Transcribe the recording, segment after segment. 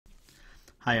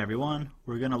Hi everyone,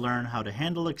 we're going to learn how to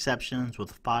handle exceptions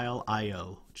with file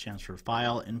IO, which stands for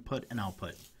file input and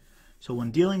output. So when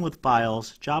dealing with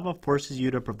files, Java forces you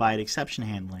to provide exception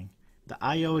handling. The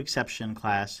IOException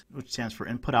class, which stands for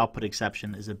input-output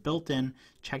exception, is a built-in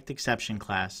checked exception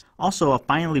class. Also, a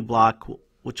finally block,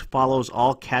 which follows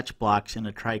all catch blocks in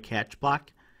a try-catch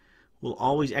block, will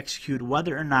always execute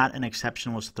whether or not an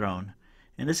exception was thrown.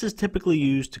 And this is typically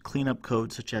used to clean up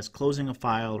code such as closing a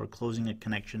file or closing a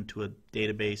connection to a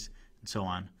database and so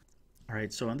on.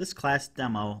 Alright, so in this class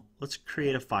demo, let's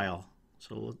create a file.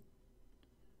 And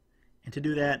to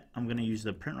do that, I'm going to use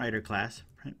the printWriter class,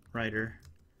 printWriter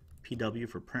PW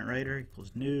for printWriter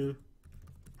equals new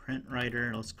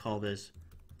printWriter. Let's call this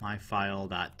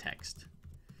myfile.text.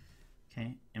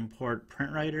 Okay, import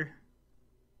printWriter,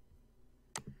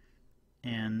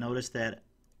 and notice that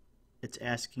it's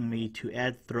asking me to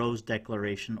add throws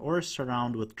declaration or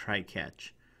surround with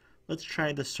try-catch. Let's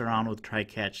try the surround with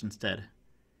try-catch instead.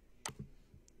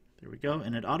 There we go,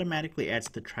 and it automatically adds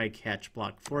the try-catch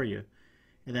block for you.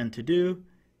 And then to do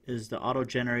is the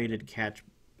auto-generated catch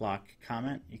block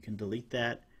comment. You can delete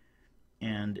that,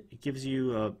 and it gives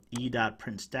you a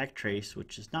e.print stack trace,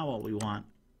 which is not what we want.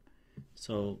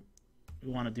 So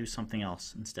we want to do something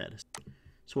else instead.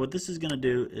 So what this is going to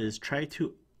do is try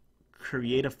to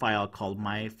create a file called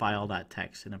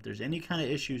myfile.text, and if there's any kind of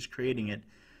issues creating it,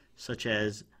 such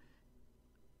as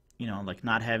like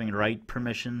not having write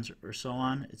permissions or so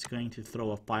on, it's going to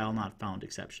throw a file not found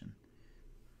exception.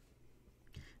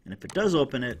 And if it does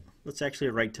open it, let's actually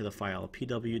write to the file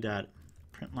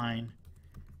pw.println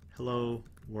hello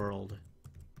world.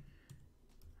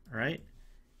 Alright,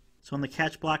 so in the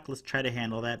catch block, let's try to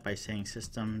handle that by saying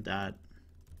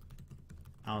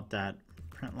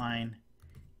system.out.println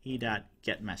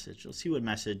e.getMessage. Let's see what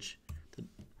message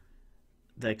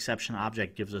the exception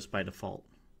object gives us by default.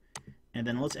 And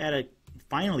then let's add a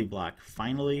finally block.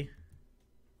 Finally.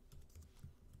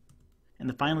 And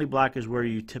the finally block is where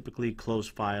you typically close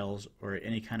files or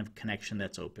any kind of connection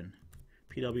that's open.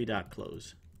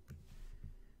 pw.close.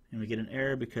 And we get an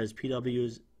error because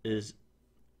pw is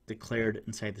declared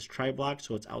inside this try block,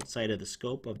 so it's outside of the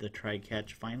scope of the try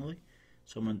catch finally.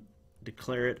 So I'm going to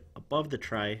declare it above the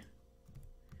try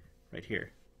right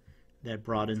here. That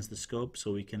broadens the scope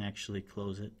so we can actually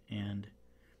close it, and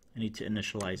I need to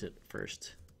initialize it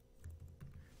first.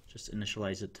 Just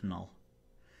initialize it to null.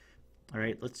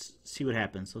 Alright, let's see what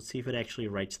happens. Let's see if it actually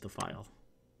writes the file.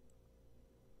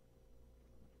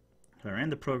 So I ran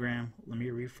the program. Let me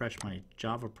refresh my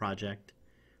Java project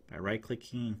by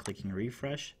right-clicking and clicking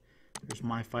refresh. There's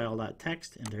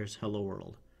myfile.text and there's hello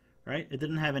world. Alright, it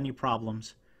didn't have any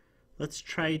problems. Let's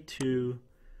try to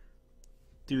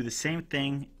do the same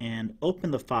thing and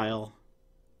open the file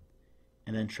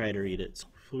and then try to read it. So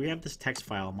we have this text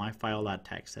file,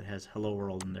 myfile.text, that has hello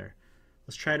world in there.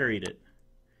 Let's try to read it.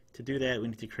 To do that, we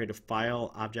need to create a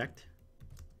file object,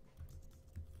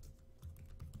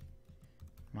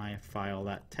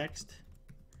 myfile.text.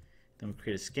 Then we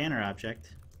create a scanner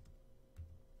object.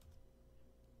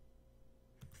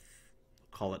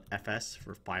 We'll call it FS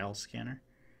for file scanner.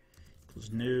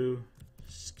 Equals new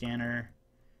scanner.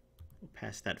 We'll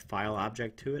pass that file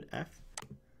object to it, F.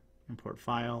 Import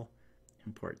file,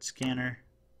 import scanner,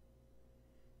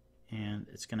 and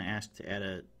it's going to ask to add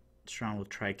a surround with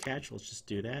try-catch. Let's just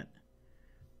do that.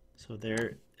 So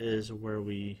there is where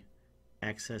we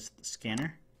access the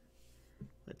scanner.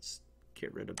 Let's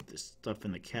get rid of this stuff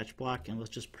in the catch block, and let's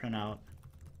just print out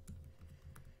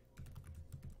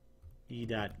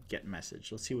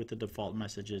e.getMessage. Let's see what the default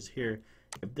message is here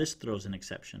if this throws an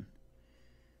exception.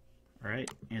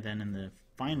 Alright, and then in the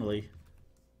finally,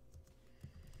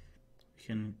 we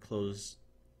can close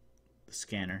the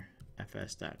scanner,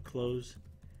 fs.close,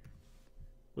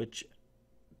 which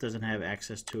doesn't have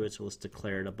access to it, so let's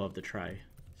declare it above the try.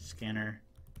 Scanner,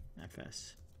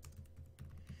 fs.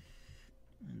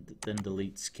 And then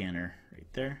delete scanner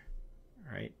right there.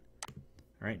 Alright,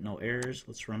 no errors.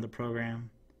 Let's run the program.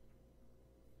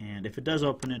 And if it does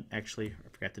open it, actually, I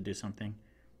forgot to do something.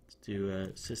 Let's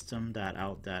do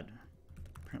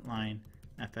system.out.println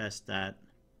fs.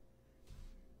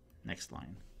 Next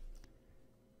line.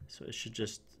 So it should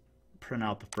just print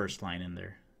out the first line in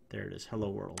there. There it is, hello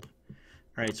world.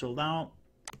 Alright, so now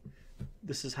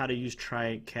this is how to use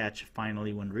try catch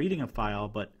finally when reading a file,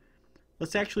 but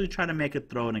let's actually try to make it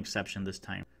throw an exception this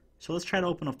time. So let's try to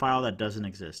open a file that doesn't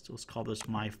exist. Let's call this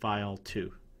myfile2,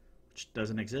 which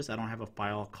doesn't exist. I don't have a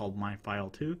file called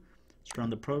myfile2. Let's run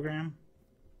the program,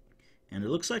 and it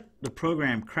looks like the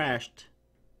program crashed.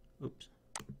 Oops.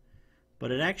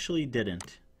 But it actually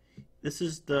didn't. This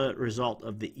is the result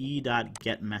of the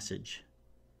e.getMessage.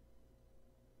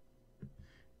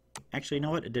 Actually, you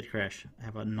know what? It did crash. I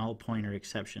have a null pointer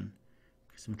exception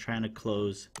because I'm trying to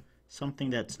close something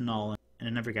that's null and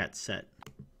it never got set.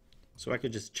 So I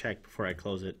could just check before I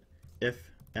close it.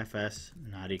 If fs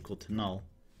not equal to null,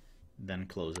 then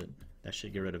close it. That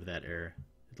should get rid of that error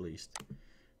at least.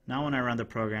 Now when I run the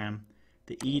program,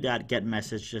 the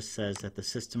e.getMessage just says that the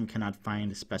system cannot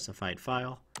find a specified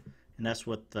file, and that's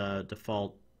what the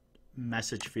default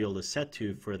message field is set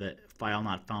to for the file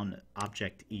not found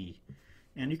object e.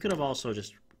 And you could have also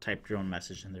just typed your own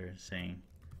message in there saying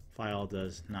file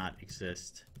does not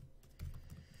exist.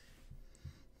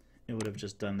 It would have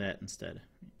just done that instead.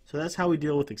 So that's how we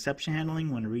deal with exception handling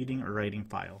when reading or writing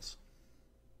files.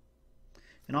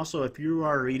 And also, if you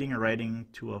are reading or writing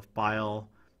to a file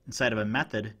inside of a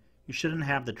method, you shouldn't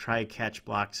have the try catch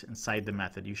blocks inside the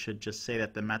method. You should just say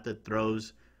that the method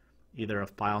throws either a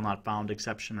file not found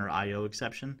exception or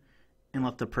IOException, and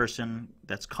let the person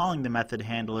that's calling the method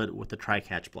handle it with the try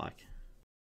catch block.